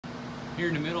here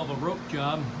in the middle of a rope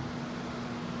job.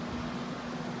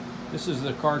 This is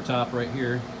the car top right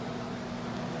here.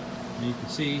 And you can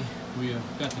see we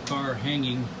have got the car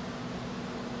hanging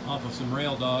off of some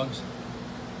rail dogs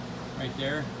right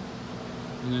there.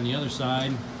 And then the other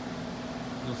side,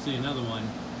 you'll see another one.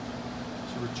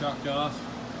 So we're chalked off.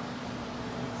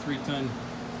 3-ton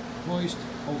hoist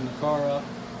holding the car up.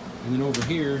 And then over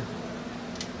here,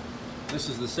 this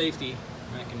is the safety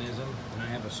mechanism, and I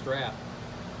have a strap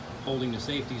holding the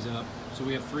safeties up. So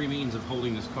we have 3 means of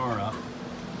holding this car up.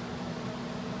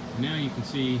 Now you can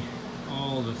see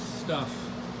all the stuff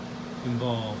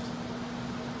involved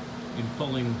in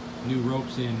pulling new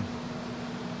ropes in.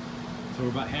 So we're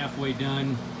about halfway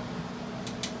done.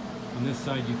 On this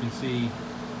side you can see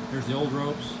there's the old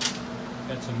ropes,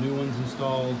 got some new ones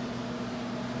installed,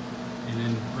 and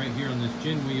then right here on this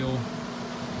gin wheel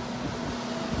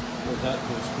pulled out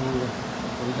to a spool.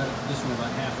 So we got this one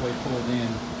about halfway pulled in,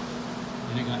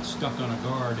 and it got stuck on a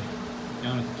guard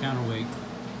down at the counterweight,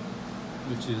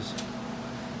 which is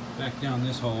back down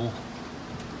this hole,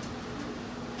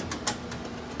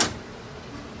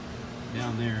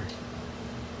 down there.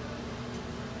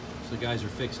 So the guys are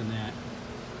fixing that.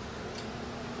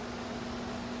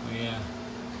 Oh yeah,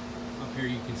 up here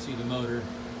you can see the motor,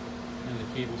 and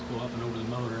the cables go up and over the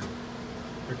motor.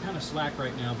 They're kind of slack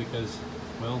right now because,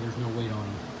 well, there's no weight on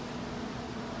them.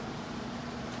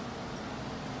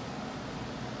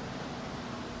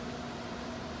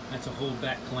 That's a hold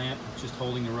back clamp, just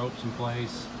holding the ropes in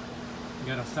place. We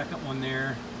got a second one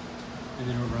there, and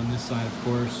then over on this side, of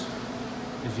course,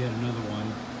 is yet another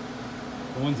one.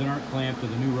 The ones that aren't clamped are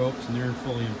the new ropes, and they're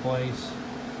fully in place,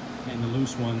 and the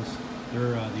loose ones,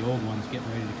 they're the old ones getting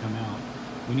ready to come out.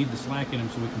 We need the slack in them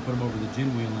so we can put them over the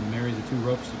gin wheel and marry the 2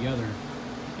 ropes together,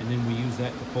 and then we use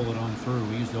that to pull it on through.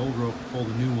 We use the old rope to pull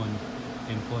the new one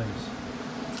in place.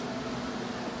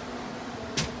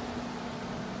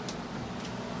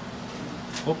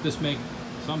 Hope this makes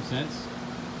some sense.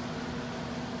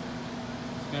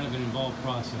 It's kind of an involved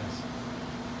process.